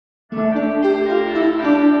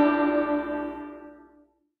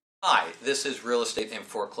Hi, this is real estate and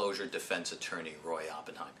foreclosure defense attorney Roy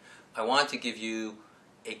Oppenheim. I want to give you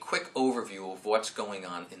a quick overview of what's going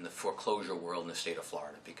on in the foreclosure world in the state of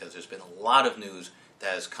Florida, because there's been a lot of news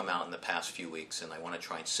that has come out in the past few weeks, and I want to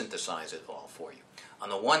try and synthesize it all for you. On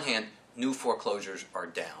the one hand, new foreclosures are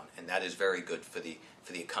down, and that is very good for the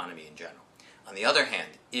economy in general. On the other hand,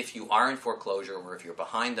 if you are in foreclosure or if you're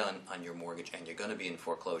behind on your mortgage and you're going to be in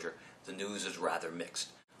foreclosure, the news is rather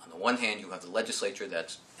mixed. On the one hand, you have the legislature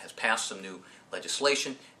that has passed some new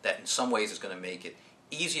legislation that in some ways is going to make it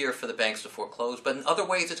easier for the banks to foreclose, but in other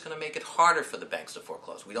ways it's going to make it harder for the banks to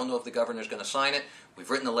foreclose. We don't know if the governor is going to sign it. We've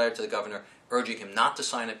written a letter to the governor urging him not to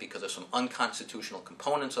sign it because of some unconstitutional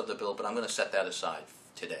components of the bill, but I'm going to set that aside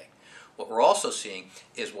today. What we're also seeing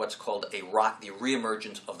is what's called the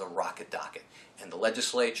re-emergence of the rocket docket. And the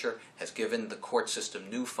legislature has given the court system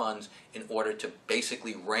new funds in order to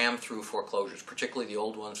basically ram through foreclosures, particularly the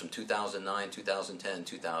old ones from 2009, 2010,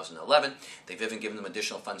 2011. They've even given them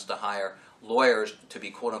additional funds to hire lawyers to be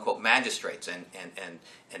quote-unquote magistrates and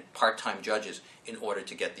part-time judges in order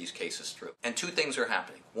to get these cases through. And two things are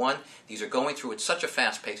happening. One, these are going through at such a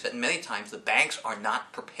fast pace that many times the banks are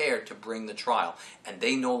not prepared to bring the trial, and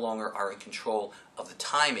they no longer are in control of the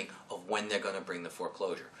timing of when they're going to bring the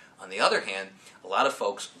foreclosure. On the other hand, a lot of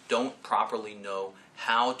folks don't properly know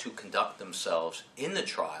how to conduct themselves in the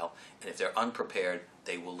trial, and if they're unprepared,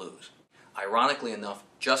 they will lose. Ironically enough,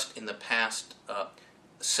 just in the past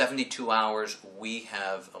 72 hours, we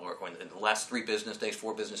have, or in the last 4 business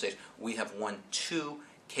days, we have won 2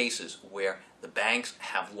 cases where the banks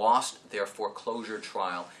have lost their foreclosure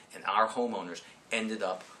trial and our homeowners ended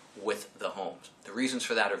up with the homes. The reasons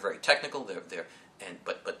for that are very technical.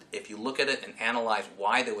 But if you look at it and analyze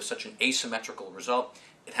why there was such an asymmetrical result,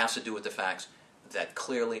 it has to do with the facts that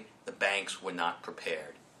clearly the banks were not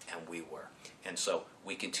prepared, and we were. And so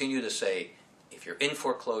we continue to say, if you're in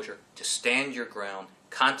foreclosure, to stand your ground,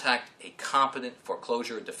 contact a competent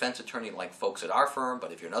foreclosure defense attorney like folks at our firm,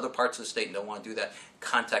 but if you're in other parts of the state and don't want to do that,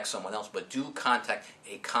 contact someone else. But do contact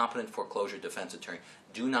a competent foreclosure defense attorney.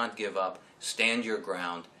 Do not give up. Stand your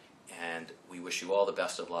ground, and we wish you all the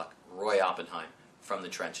best of luck. Roy Oppenheim from the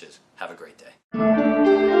Trenches. Have a great day.